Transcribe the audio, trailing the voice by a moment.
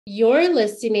You're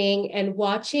listening and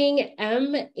watching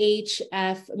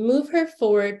MHF Move Her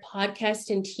Forward podcast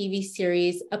and TV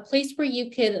series, a place where you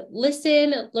can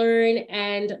listen, learn,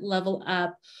 and level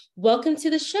up. Welcome to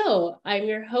the show. I'm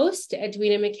your host,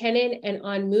 Edwina McKinnon, and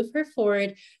on Move Her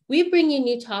Forward, we bring you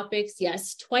new topics,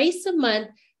 yes, twice a month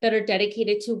that are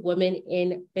dedicated to women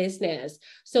in business.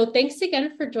 So thanks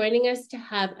again for joining us to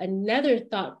have another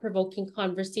thought-provoking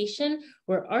conversation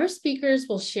where our speakers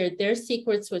will share their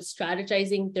secrets with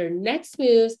strategizing their next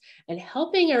moves and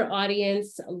helping our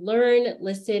audience learn,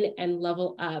 listen, and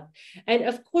level up. And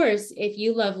of course, if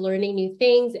you love learning new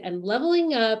things and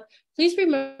leveling up, please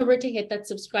remember to hit that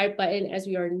subscribe button as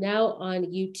we are now on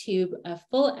YouTube, a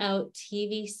full out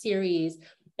TV series.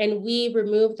 And we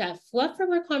remove that fluff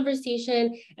from our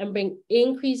conversation and bring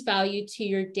increased value to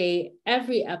your day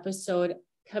every episode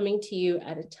coming to you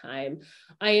at a time.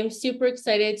 I am super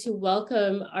excited to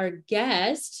welcome our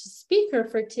guest speaker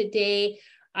for today.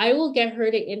 I will get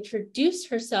her to introduce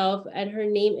herself, and her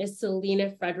name is Selena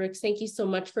Fredericks. Thank you so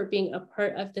much for being a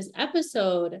part of this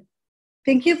episode.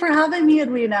 Thank you for having me,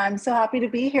 Edwina. I'm so happy to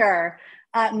be here.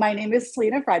 My name is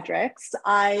Selena Fredericks.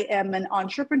 I am an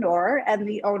entrepreneur and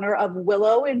the owner of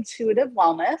Willow Intuitive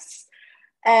Wellness.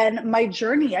 And my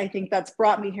journey, I think that's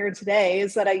brought me here today,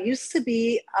 is that I used to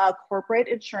be a corporate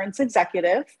insurance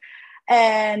executive.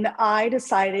 And I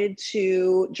decided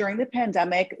to, during the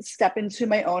pandemic, step into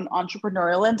my own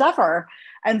entrepreneurial endeavor.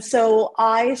 And so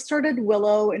I started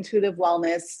Willow Intuitive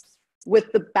Wellness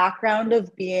with the background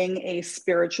of being a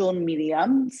spiritual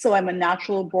medium. So I'm a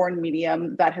natural born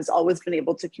medium that has always been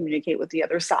able to communicate with the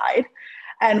other side.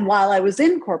 And while I was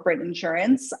in corporate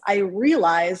insurance, I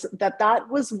realized that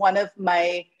that was one of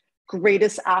my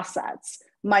greatest assets.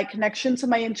 My connection to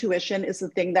my intuition is the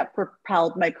thing that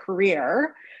propelled my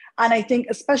career. And I think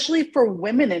especially for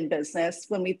women in business,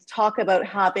 when we talk about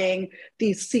having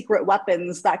these secret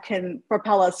weapons that can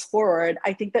propel us forward,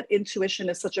 I think that intuition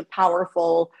is such a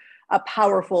powerful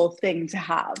thing to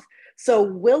have. So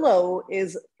Willow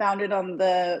is founded on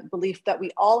the belief that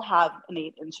we all have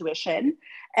innate intuition,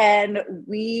 and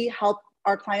we help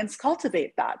our clients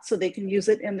cultivate that so they can use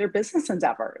it in their business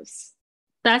endeavors.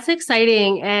 That's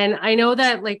exciting. And I know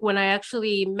that like when I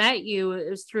actually met you, it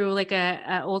was through like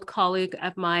a old colleague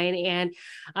of mine. And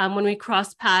when we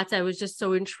crossed paths, I was just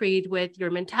so intrigued with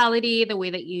your mentality, the way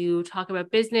that you talk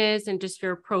about business and just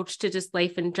your approach to just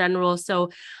life in general. So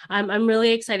I'm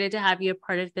really excited to have you a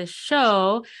part of this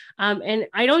show. And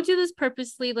I don't do this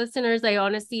purposely, listeners. I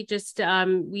honestly just,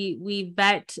 we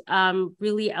vet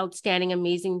really outstanding,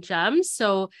 amazing gems.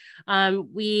 So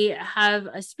we have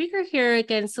a speaker here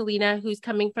again, Selena, who's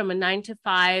coming from a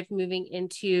 9-to-5, moving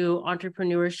into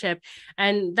entrepreneurship.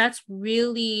 And that's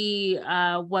really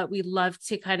what we love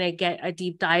to kind of get a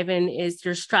deep dive in, is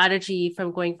your strategy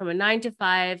from going from a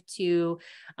 9-to-5 to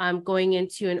going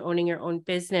into and owning your own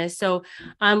business. So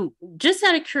just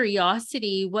out of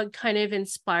curiosity, what kind of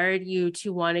inspired you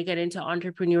to want to get into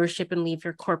entrepreneurship and leave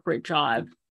your corporate job?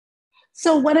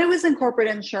 So when I was in corporate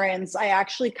insurance, I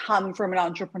actually come from an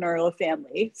entrepreneurial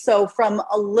family. So from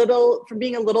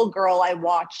being a little girl, I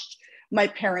watched my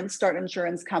parents start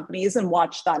insurance companies and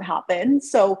watched that happen.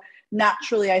 So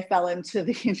naturally, I fell into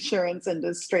the insurance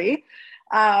industry.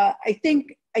 I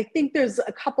think there's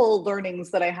a couple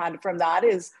learnings that I had from that.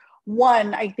 Is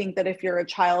one, I think that if you're a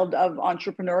child of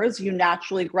entrepreneurs, you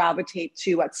naturally gravitate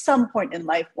to, at some point in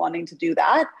life, wanting to do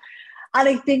that. And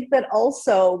I think that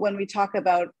also when we talk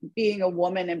about being a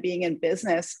woman and being in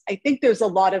business, I think there's a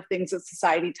lot of things that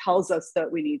society tells us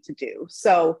that we need to do.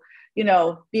 So,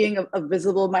 being a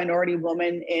visible minority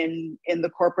woman in the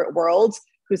corporate world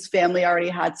whose family already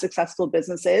had successful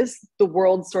businesses, the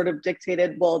world sort of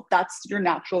dictated, well, that's your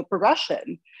natural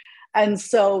progression. And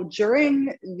so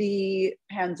during the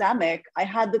pandemic, I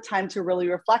had the time to really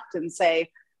reflect and say,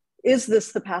 is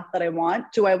this the path that I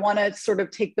want? Do I want to sort of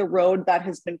take the road that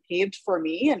has been paved for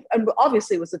me? And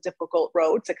obviously it was a difficult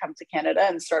road to come to Canada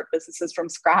and start businesses from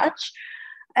scratch.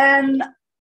 And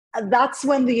that's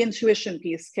when the intuition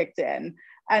piece kicked in.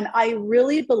 And I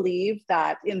really believe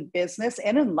that in business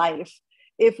and in life,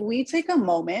 if we take a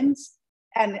moment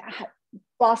and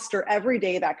foster every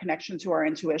day that connection to our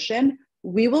intuition,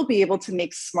 we will be able to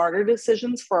make smarter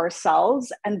decisions for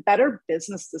ourselves and better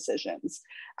business decisions.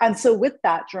 And so with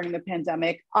that, during the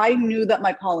pandemic, I knew that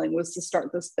my calling was to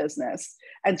start this business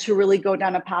and to really go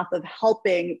down a path of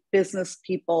helping business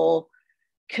people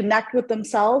connect with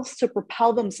themselves to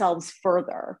propel themselves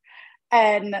further.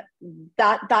 And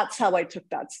that's how I took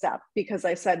that step, because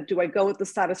I said, do I go with the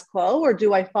status quo or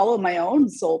do I follow my own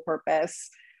soul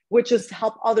purpose, which is to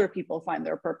help other people find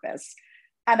their purpose?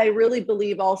 And I really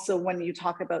believe also when you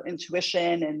talk about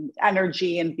intuition and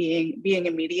energy and being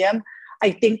a medium,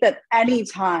 I think that any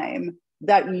time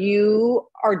that you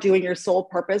are doing your sole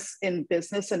purpose in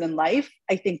business and in life,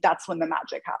 I think that's when the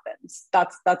magic happens.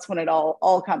 That's when it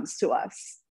all comes to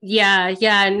us.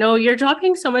 Yeah. No, you're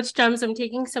dropping so much gems. I'm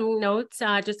taking some notes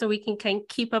just so we can kind of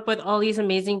keep up with all these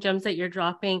amazing gems that you're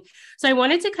dropping. So I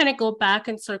wanted to kind of go back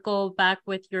and circle back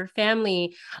with your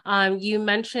family. You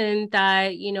mentioned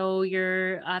that,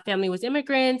 your family was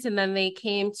immigrants and then they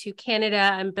came to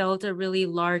Canada and built a really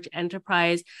large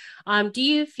enterprise. Do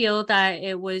you feel that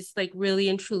it was like really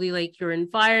and truly like your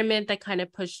environment that kind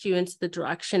of pushed you into the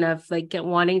direction of like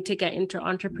wanting to get into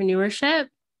entrepreneurship?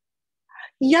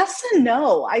 Yes and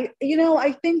no. I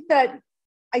think that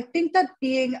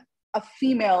being a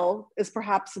female is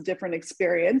perhaps a different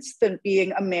experience than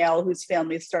being a male whose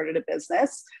family started a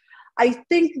business. I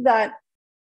think that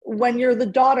when you're the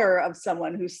daughter of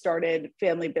someone who started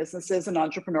family businesses and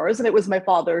entrepreneurs, and it was my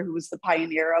father who was the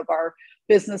pioneer of our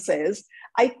businesses,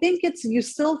 I think it's you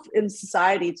still in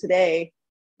society today,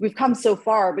 we've come so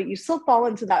far, but you still fall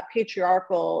into that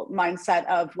patriarchal mindset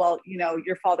of, well,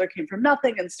 your father came from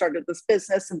nothing and started this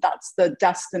business, and that's the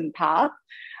destined path.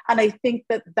 And I think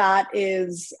that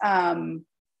is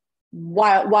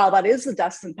while that is the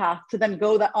destined path, to then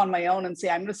go that on my own and say,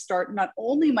 I'm going to start not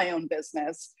only my own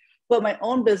business, but my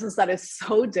own business that is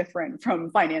so different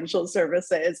from financial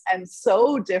services and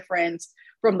so different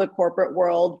from the corporate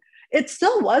world. It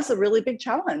still was a really big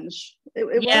challenge. It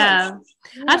was. Yeah,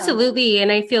 Yeah. absolutely.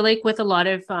 And I feel like with a lot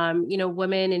of,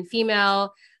 women and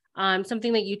female,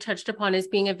 something that you touched upon is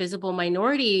being a visible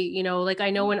minority. Like I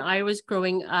know when I was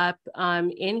growing up,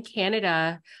 in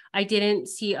Canada, I didn't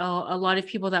see a lot of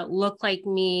people that look like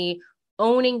me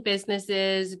owning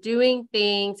businesses, doing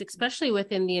things, especially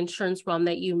within the insurance realm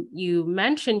that you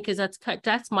mentioned, because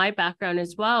that's my background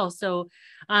as well. So,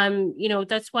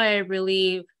 that's why I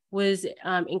really was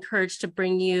encouraged to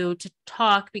bring you to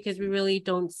talk, because we really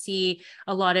don't see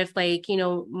a lot of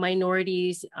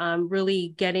minorities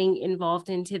really getting involved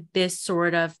into this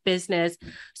sort of business.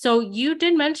 So you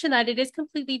did mention that it is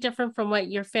completely different from what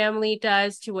your family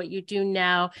does to what you do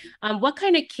now. What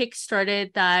kind of kick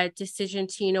started that decision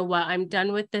to, what, I'm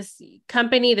done with this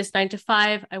company, this 9 to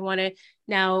 5, I want to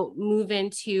now move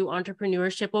into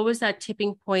entrepreneurship? What was that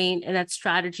tipping point and that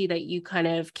strategy that you kind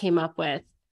of came up with?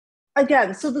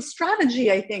 Again, so the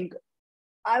strategy, I think,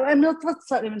 I'm not, let's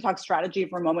not even talk strategy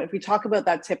for a moment. If we talk about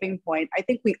that tipping point, I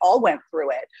think we all went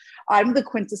through it. I'm the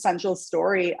quintessential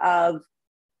story of,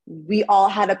 we all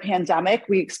had a pandemic.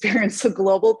 We experienced a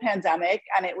global pandemic,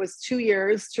 and it was 2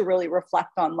 years to really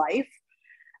reflect on life.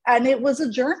 And it was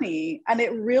a journey, and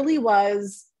it really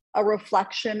was a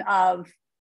reflection of,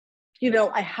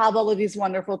 I have all of these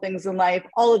wonderful things in life,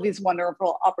 all of these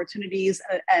wonderful opportunities,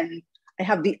 and I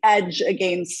have the edge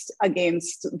against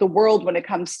the world when it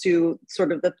comes to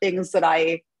sort of the things that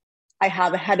I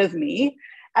have ahead of me.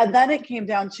 And then it came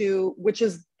down to, which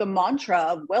is the mantra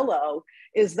of Willow,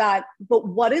 is that, but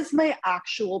what is my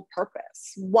actual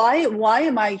purpose? Why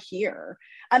am I here?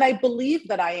 And I believe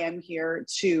that I am here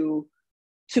to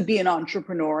be an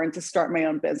entrepreneur and to start my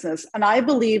own business. And I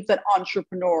believe that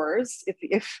entrepreneurs,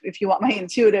 if you want my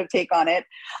intuitive take on it,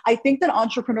 I think that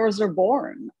entrepreneurs are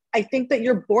born. I think that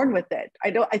you're born with it.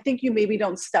 I think you maybe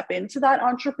don't step into that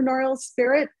entrepreneurial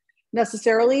spirit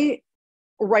necessarily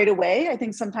right away. I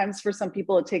think sometimes for some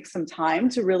people it takes some time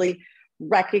to really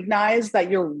recognize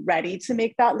that you're ready to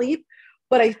make that leap.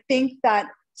 But I think that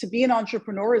to be an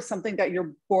entrepreneur is something that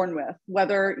you're born with,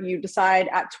 whether you decide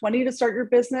at 20 to start your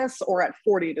business or at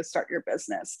 40 to start your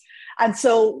business. And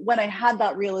so when I had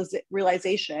that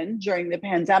realization during the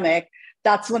pandemic,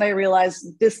 that's when I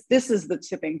realized this is the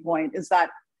tipping point, is that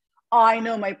I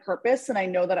know my purpose and I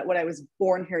know that what I was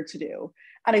born here to do.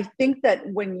 And I think that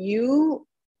when you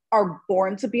are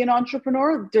born to be an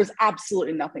entrepreneur, there's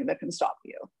absolutely nothing that can stop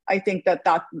you. I think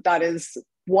that is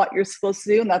what you're supposed to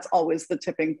do. And that's always the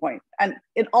tipping point. And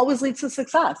it always leads to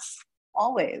success.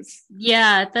 Always.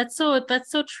 Yeah, that's so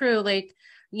true. Like,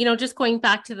 just going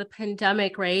back to the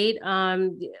pandemic, right?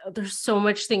 There's so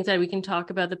much things that we can talk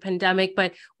about the pandemic,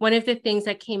 but one of the things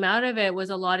that came out of it was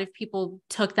a lot of people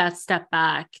took that step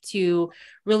back to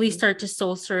really start to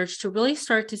soul search, to really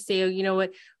start to say, oh, you know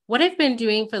what I've been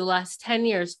doing for the last 10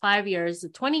 years, 5 years,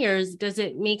 20 years, does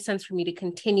it make sense for me to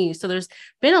continue? So there's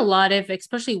been a lot of,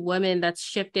 especially women, that's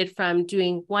shifted from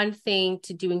doing one thing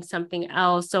to doing something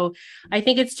else. So I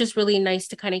think it's just really nice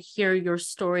to kind of hear your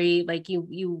story. Like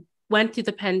you went through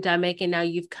the pandemic and now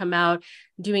you've come out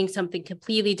doing something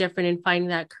completely different and finding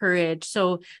that courage.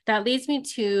 So that leads me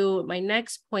to my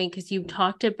next point, because you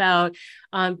talked about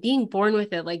being born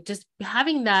with it, like just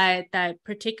having that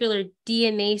particular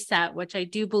DNA set, which I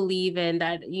do believe in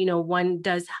that, one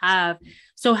does have.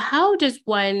 So how does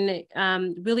one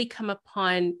really come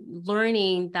upon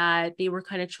learning that they were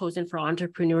kind of chosen for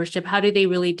entrepreneurship? How do they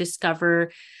really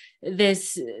discover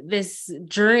this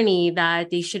journey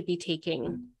that they should be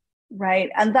taking? Right.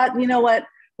 And that,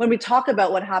 when we talk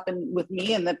about what happened with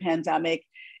me in the pandemic,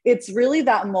 it's really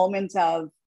that moment of,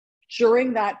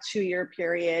 during that 2-year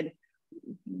period,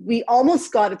 we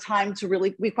almost got a time to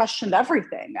really, we questioned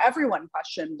everything. Everyone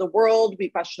questioned the world. We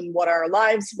questioned what our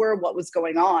lives were, what was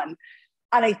going on.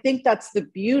 And I think that's the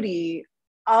beauty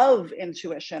of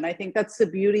intuition. I think that's the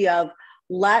beauty of,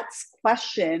 let's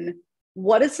question,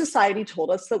 what has society told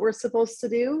us that we're supposed to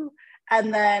do?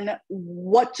 And then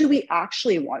what do we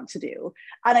actually want to do?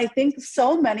 And I think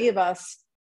so many of us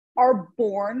are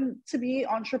born to be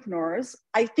entrepreneurs.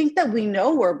 I think that we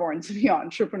know we're born to be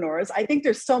entrepreneurs. I think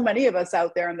there's so many of us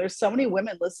out there, and there's so many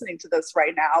women listening to this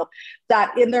right now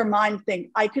that in their mind think,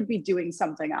 I could be doing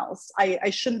something else.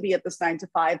 I shouldn't be at this 9 to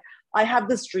 5. I have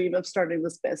this dream of starting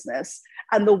this business.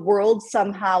 And the world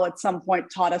somehow at some point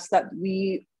taught us that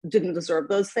we didn't deserve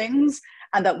those things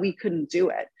and that we couldn't do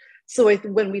it. So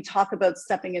when we talk about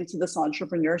stepping into this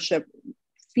entrepreneurship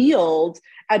field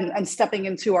and stepping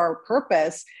into our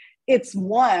purpose, it's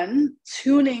one,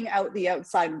 tuning out the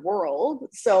outside world.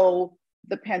 So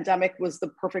the pandemic was the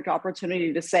perfect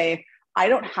opportunity to say, I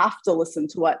don't have to listen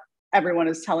to what everyone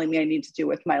is telling me I need to do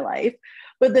with my life.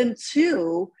 But then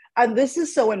two, and this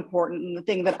is so important, and the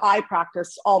thing that I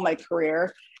practiced all my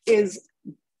career is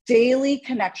daily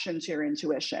connection to your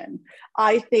intuition.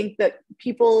 I think that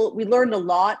we learned a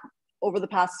lot over the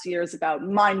past years about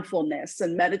mindfulness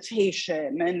and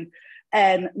meditation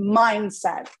and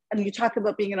mindset. And you talk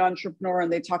about being an entrepreneur,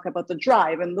 and they talk about the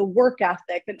drive and the work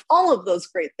ethic and all of those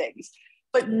great things.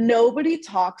 But nobody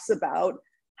talks about,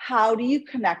 how do you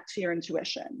connect to your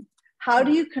intuition? How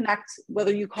do you connect,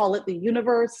 whether you call it the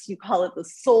universe, you call it the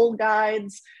soul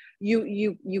guides,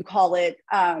 you call it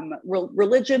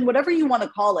religion, whatever you want to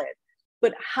call it.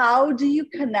 But how do you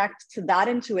connect to that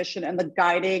intuition and the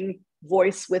guiding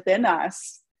voice within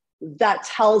us that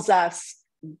tells us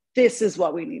this is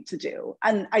what we need to do?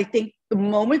 And I think the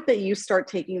moment that you start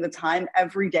taking the time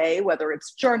every day, whether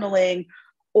it's journaling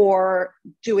or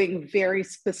doing very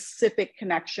specific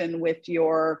connection with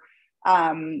your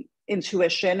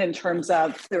intuition in terms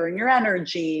of clearing your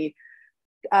energy,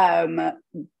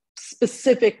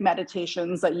 specific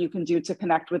meditations that you can do to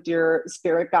connect with your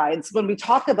spirit guides. When we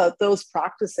talk about those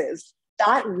practices,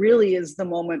 that really is the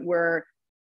moment where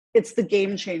it's the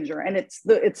game changer. And it's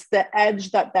the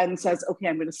edge that then says, okay,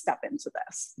 I'm going to step into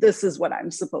this. This is what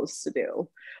I'm supposed to do.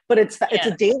 But it's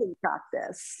a daily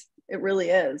practice. It really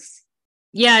is.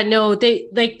 Yeah, no,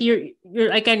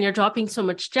 you're dropping so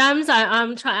much gems.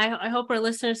 I hope our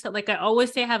listeners that, like I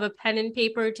always say, have a pen and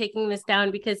paper taking this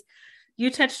down, because you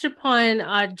touched upon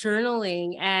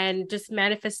journaling and just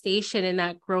manifestation and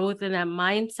that growth and that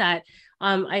mindset.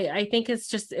 I think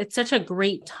it's such a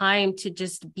great time to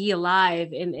just be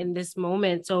alive in this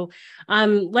moment. So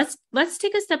let's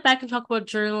take a step back and talk about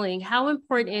journaling. How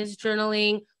important is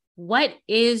journaling? What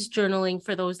is journaling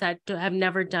for those that have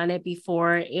never done it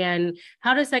before? And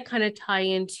how does that kind of tie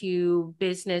into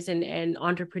business and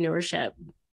entrepreneurship?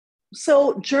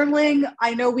 So journaling,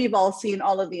 I know we've all seen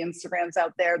all of the Instagrams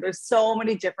out there. There's so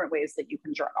many different ways that you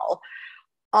can journal.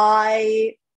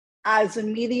 I, as a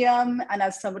medium and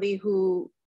as somebody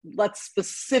who let's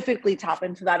specifically tap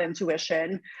into that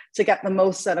intuition to get the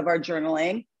most out of our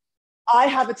journaling, I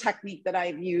have a technique that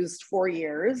I've used for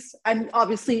years. And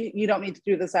obviously you don't need to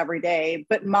do this every day,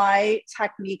 but my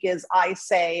technique is, I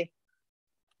say,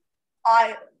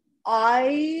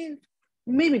 I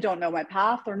maybe don't know my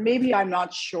path, or maybe I'm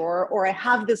not sure, or I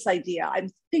have this idea. I'm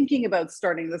thinking about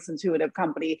starting this intuitive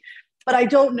company, but I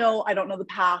don't know the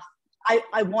path.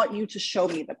 I want you to show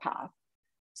me the path.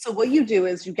 So what you do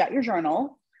is you get your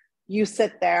journal, you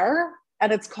sit there,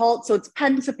 and it's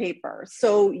pen to paper.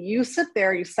 So you sit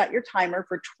there, you set your timer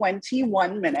for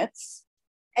 21 minutes,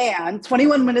 and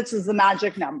 21 minutes is the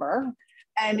magic number.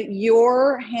 And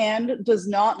your hand does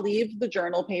not leave the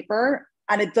journal paper,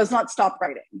 and it does not stop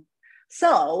writing.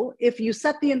 So if you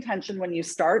set the intention when you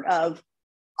start of,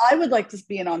 I would like to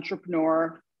be an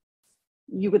entrepreneur,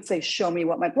 you would say, show me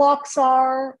what my blocks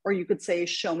are, or you could say,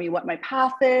 show me what my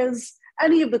path is,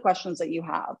 any of the questions that you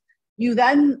have. You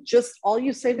then all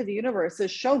you say to the universe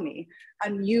is, show me.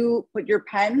 And you put your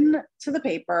pen to the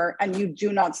paper and you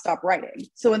do not stop writing.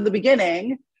 So in the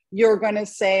beginning, you're going to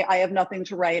say, I have nothing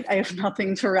to write. I have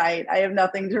nothing to write. I have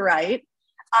nothing to write.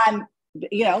 And,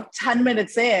 10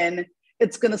 minutes in,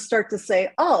 it's going to start to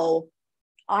say, oh,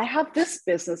 I have this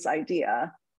business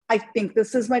idea. I think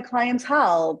this is my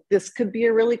clientele. This could be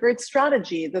a really great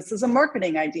strategy. This is a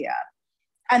marketing idea.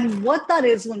 And what that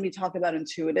is when we talk about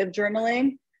intuitive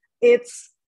journaling,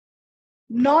 it's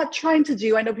not trying to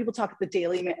do, I know people talk the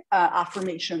daily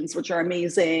affirmations, which are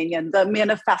amazing, and the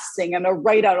manifesting and to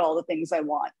write out all the things I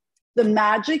want. The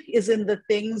magic is in the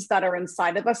things that are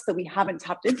inside of us that we haven't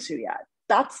tapped into yet.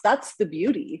 That's the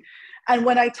beauty. And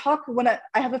when I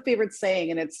have a favorite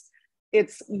saying, and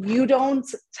it's you don't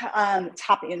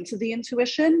tap into the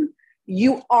intuition,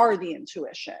 you are the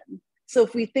intuition. So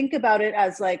if we think about it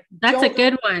as like, that's a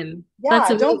good one.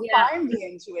 Don't find the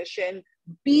intuition,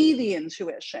 be the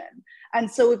intuition.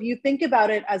 And so if you think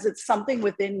about it as it's something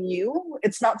within you,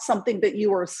 it's not something that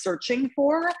you are searching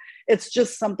for. It's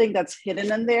just something that's hidden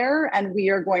in there, and we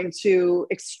are going to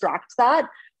extract that.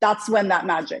 That's when that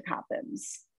magic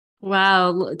happens.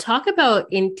 Wow. Talk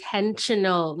about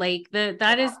intentional.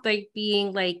 That is like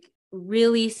being like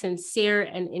really sincere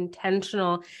and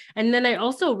intentional. And then I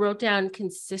also wrote down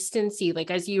consistency,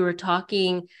 like as you were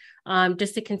talking,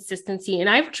 just the consistency. And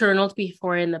I've journaled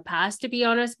before in the past, to be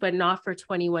honest, but not for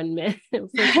 21 minutes,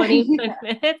 for 21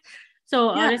 minutes. So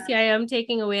honestly, I am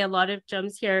taking away a lot of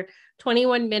gems here.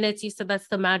 21 minutes, you said that's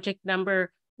the magic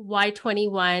number. Why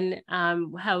 21?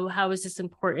 How is this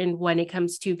important when it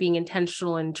comes to being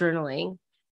intentional in journaling?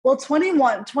 Well,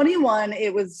 21,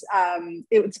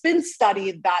 it's been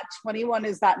studied that 21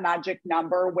 is that magic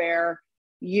number where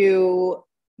you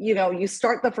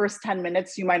start the first 10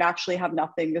 minutes, you might actually have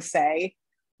nothing to say.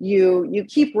 You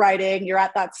keep writing, you're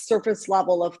at that surface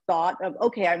level of thought of,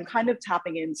 okay, I'm kind of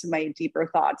tapping into my deeper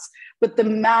thoughts. But the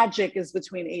magic is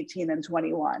between 18 and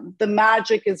 21. The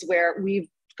magic is where we've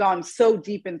gone so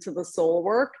deep into the soul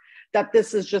work that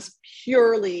this is just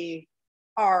purely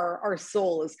our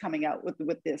soul is coming out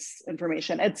with this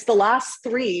information. It's the last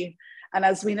three. And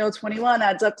as we know, 21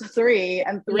 adds up to 3,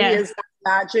 and 3 is the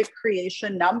magic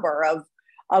creation number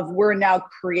of we're now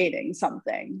creating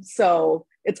something. So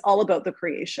it's all about the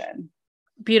creation.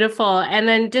 Beautiful. And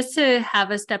then just to have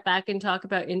a step back and talk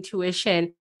about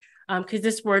intuition, because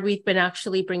this word, we've been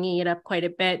actually bringing it up quite a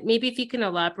bit. Maybe if you can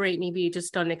elaborate, maybe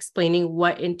just on explaining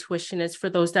what intuition is for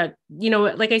those that,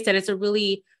 like I said, it's a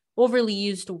really overly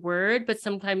used word, but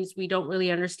sometimes we don't really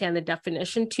understand the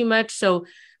definition too much. So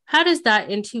how does that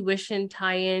intuition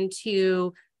tie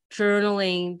into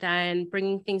journaling, then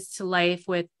bringing things to life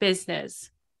with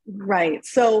business? Right.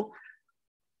 So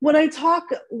when I talk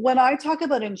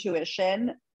about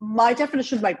intuition, my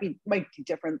definition might be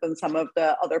different than some of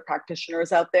the other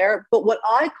practitioners out there. But what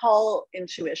I call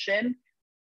intuition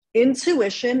is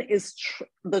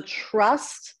the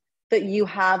trust that you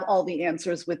have all the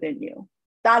answers within you.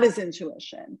 That is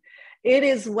intuition. It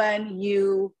is when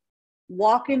you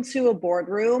walk into a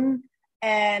boardroom,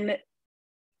 and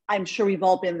I'm sure we've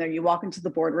all been there. You walk into the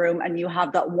boardroom and you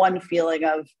have that one feeling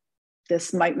of,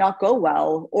 this might not go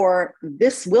well, or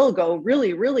this will go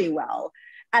really, really well.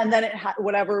 And then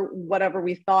whatever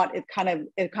we thought, it kind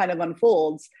of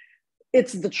unfolds.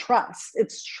 It's the trust.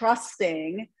 It's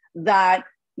trusting that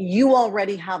you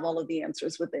already have all of the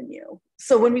answers within you.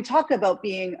 So when we talk about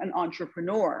being an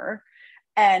entrepreneur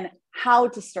and how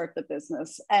to start the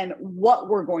business and what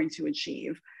we're going to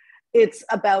achieve, it's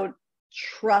about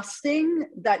trusting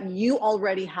that you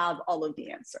already have all of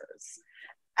the answers.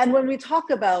 And when we talk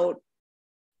about,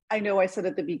 I know I said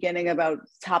at the beginning about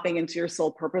tapping into your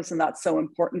soul purpose, and that's so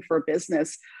important for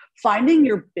business. Finding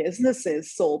your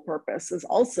business's soul purpose is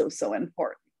also so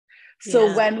important.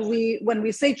 So when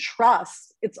we say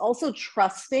trust, it's also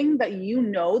trusting that you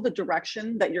know the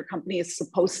direction that your company is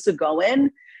supposed to go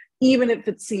in, even if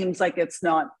it seems like it's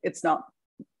not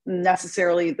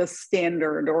necessarily the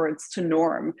standard or it's to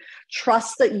norm.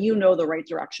 Trust that you know the right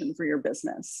direction for your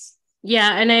business.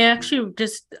 Yeah. And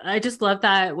I just love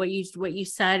that what you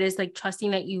said is like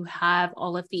trusting that you have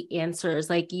all of the answers,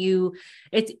 like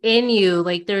it's in you,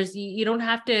 like you don't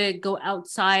have to go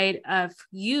outside of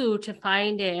you to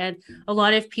find it. And a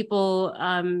lot of people,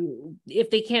 if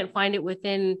they can't find it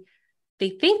within, they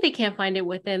think they can't find it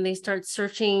within, they start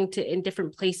searching in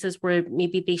different places where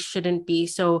maybe they shouldn't be.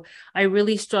 So I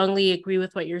really strongly agree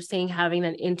with what you're saying, having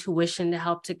that intuition to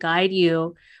help to guide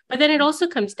you. But then it also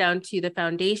comes down to the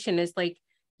foundation is like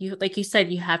you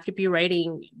said, you have to be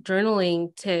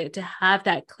journaling to have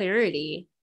that clarity.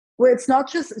 Well,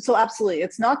 absolutely.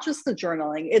 It's not just the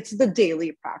journaling, it's the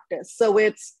daily practice. So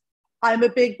I'm a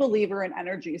big believer in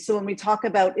energy. So when we talk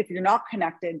about if you're not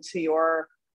connected to your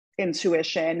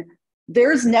intuition,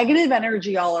 there's negative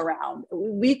energy all around.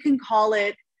 We can call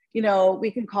it,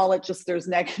 just there's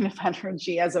negative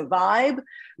energy as a vibe.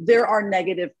 There are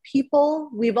negative people.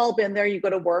 We've all been there. You go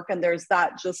to work and there's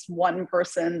that just one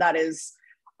person that is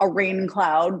a rain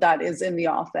cloud that is in the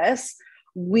office.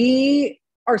 We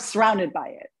are surrounded by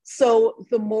it. So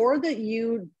the more that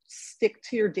you stick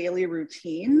to your daily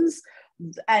routines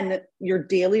and your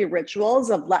daily rituals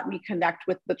of let me connect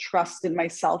with the trust in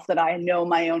myself that I know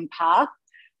my own path,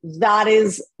 that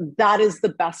is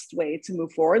the best way to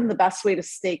move forward and the best way to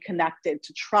stay connected,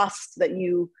 to trust that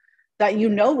you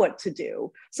know what to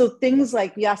do. So things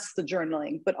like, yes, the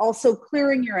journaling, but also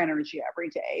clearing your energy every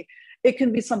day. It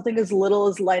can be something as little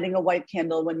as lighting a white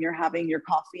candle when you're having your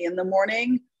coffee in the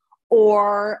morning,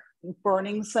 or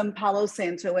burning some Palo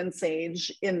Santo and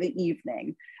sage in the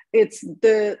evening. It's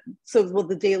the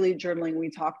daily journaling we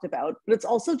talked about, but it's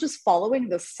also just following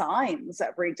the signs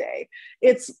every day.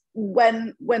 It's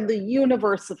when the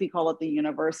universe, if we call it the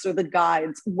universe, or the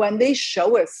guides, when they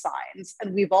show us signs,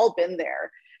 and we've all been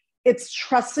there, it's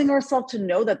trusting ourselves to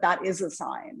know that that is a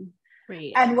sign.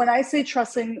 Right. And when I say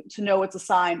trusting to know it's a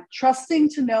sign, trusting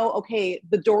to know, okay,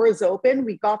 the door is open,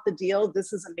 we got the deal,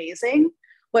 this is amazing.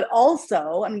 But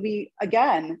also, and we,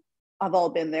 again, have all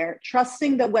been there,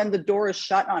 trusting that when the door is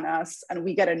shut on us and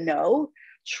we get a no,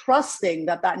 trusting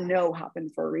that that no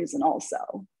happened for a reason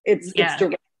also. It's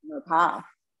directing the path.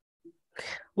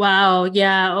 Wow.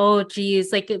 Yeah. Oh,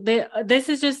 geez. Like this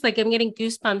is just like, I'm getting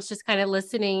goosebumps just kind of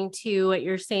listening to what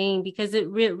you're saying, because it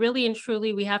really and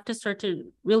truly, we have to start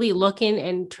to really look in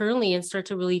internally and start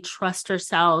to really trust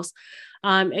ourselves,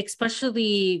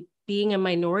 especially being a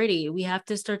minority. We have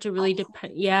to start to really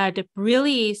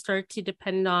really start to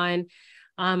depend on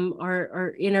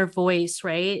our inner voice,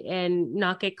 right? And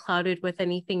not get clouded with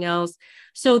anything else.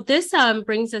 So this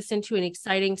brings us into an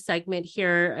exciting segment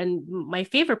here. And my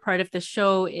favorite part of the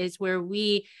show is where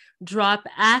we drop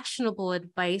actionable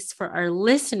advice for our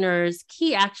listeners,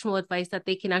 key actionable advice that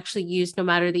they can actually use no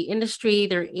matter the industry,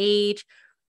 their age,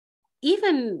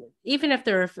 even if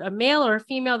they're a male or a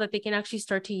female, that they can actually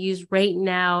start to use right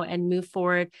now and move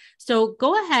forward. So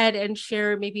go ahead and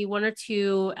share maybe one or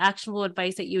two actionable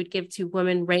advice that you would give to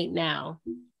women right now.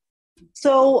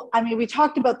 So, I mean, we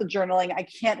talked about the journaling. I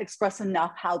can't express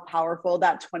enough how powerful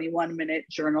that 21-minute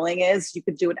journaling is. You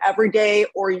could do it every day,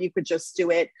 or you could just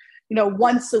do it,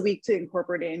 once a week to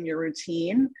incorporate it in your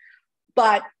routine.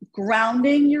 But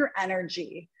grounding your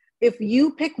energy. If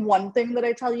you pick one thing that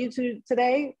I tell you to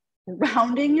today,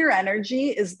 grounding your energy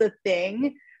is the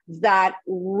thing that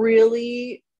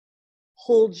really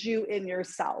holds you in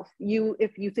yourself.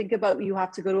 If you think about, you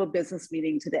have to go to a business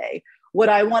meeting today. What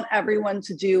I want everyone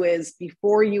to do is,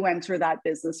 before you enter that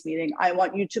business meeting, I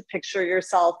want you to picture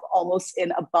yourself almost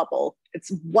in a bubble. It's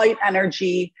white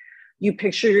energy. You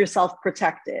picture yourself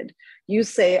protected. You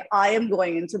say, I am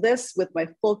going into this with my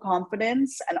full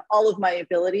confidence and all of my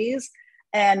abilities,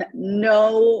 and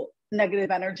no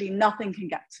negative energy, nothing can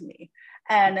get to me.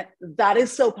 And that is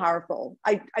so powerful.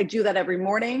 I do that every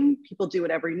morning. People do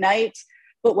it every night.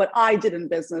 But what I did in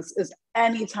business is,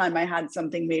 anytime I had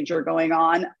something major going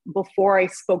on, before I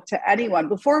spoke to anyone,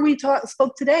 before we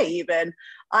spoke today even,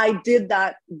 I did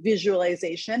that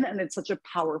visualization, and it's such a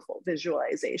powerful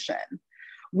visualization.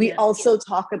 We also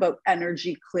talk about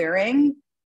energy clearing.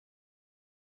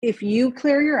 If you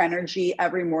clear your energy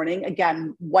every morning,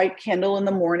 again, white candle in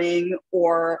the morning,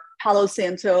 or Palo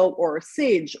Santo, or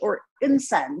sage, or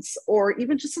incense, or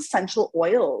even just essential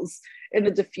oils in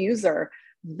a diffuser,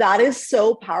 that is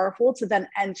so powerful to then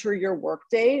enter your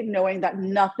workday knowing that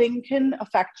nothing can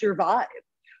affect your vibe.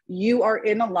 You are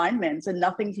in alignment and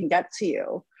nothing can get to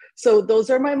you. So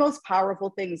those are my most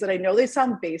powerful things that I know they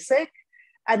sound basic.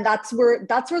 And that's where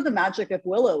the magic of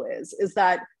Willow is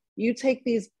that you take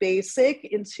these basic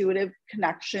intuitive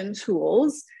connection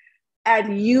tools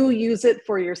and you use it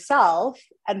for yourself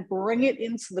and bring it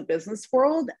into the business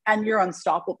world, and you're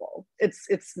unstoppable.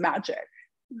 It's magic.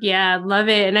 Yeah, love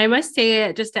it. And I must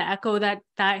say, just to echo that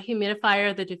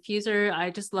humidifier, the diffuser,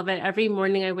 I just love it. Every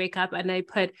morning I wake up and I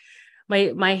put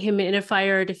my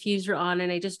humidifier diffuser on,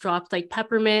 and I just dropped like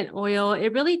peppermint oil.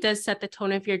 It really does set the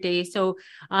tone of your day. So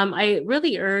I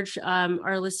really urge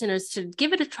our listeners to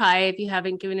give it a try if you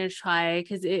haven't given it a try,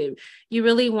 because you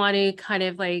really want to kind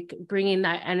of like bring in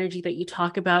that energy that you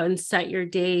talk about and set your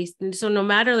day. And so no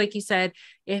matter, like you said,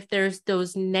 if there's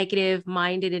those negative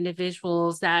minded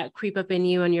individuals that creep up in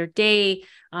you on your day,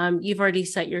 you've already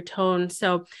set your tone.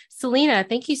 So Selena,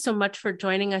 thank you so much for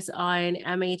joining us on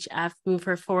MHF Move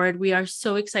Her Forward. We are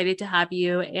so excited to have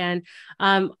you. And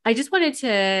I just wanted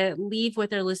to leave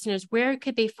with our listeners, where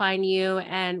could they find you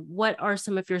and what are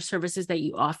some of your services that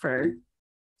you offer?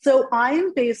 So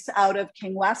I'm based out of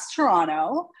King West,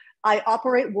 Toronto. I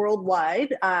operate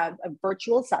worldwide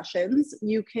virtual sessions.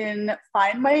 You can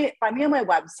find me on my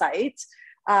website,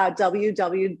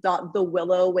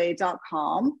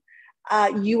 www.thewillowway.com.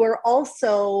 You are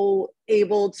also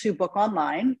able to book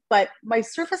online, but my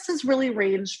services really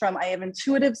range from, I have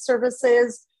intuitive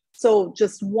services, so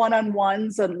just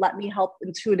one-on-ones and let me help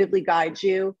intuitively guide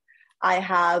you. I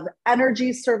have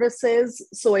energy services,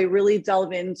 so I really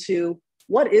delve into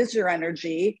what is your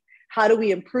energy, how do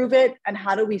we improve it, and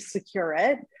how do we secure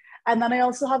it? And then I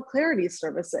also have clarity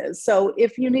services. So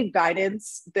if you need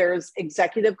guidance, there's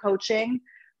executive coaching,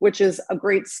 which is a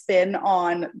great spin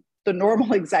on the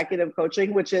normal executive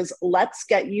coaching, which is let's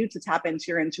get you to tap into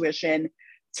your intuition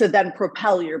to then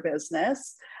propel your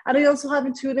business. And I also have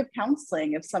intuitive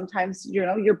counseling. If sometimes,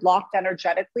 you're blocked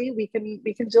energetically, we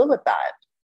can deal with that.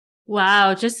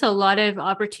 Wow, just a lot of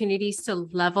opportunities to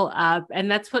level up. And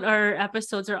that's what our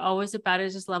episodes are always about,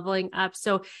 is just leveling up.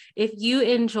 So if you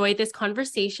enjoyed this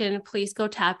conversation, please go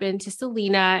tap into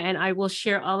Selena, and I will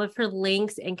share all of her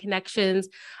links and connections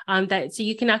so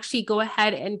you can actually go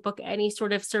ahead and book any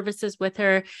sort of services with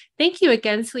her. Thank you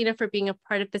again, Selena, for being a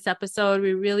part of this episode.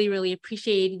 We really, really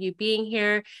appreciate you being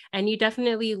here. And you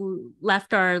definitely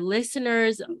left our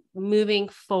listeners moving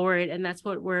forward. And that's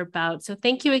what we're about. So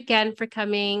thank you again for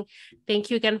coming. Thank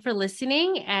you again for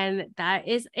listening. And that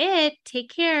is it.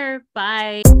 Take care.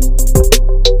 Bye.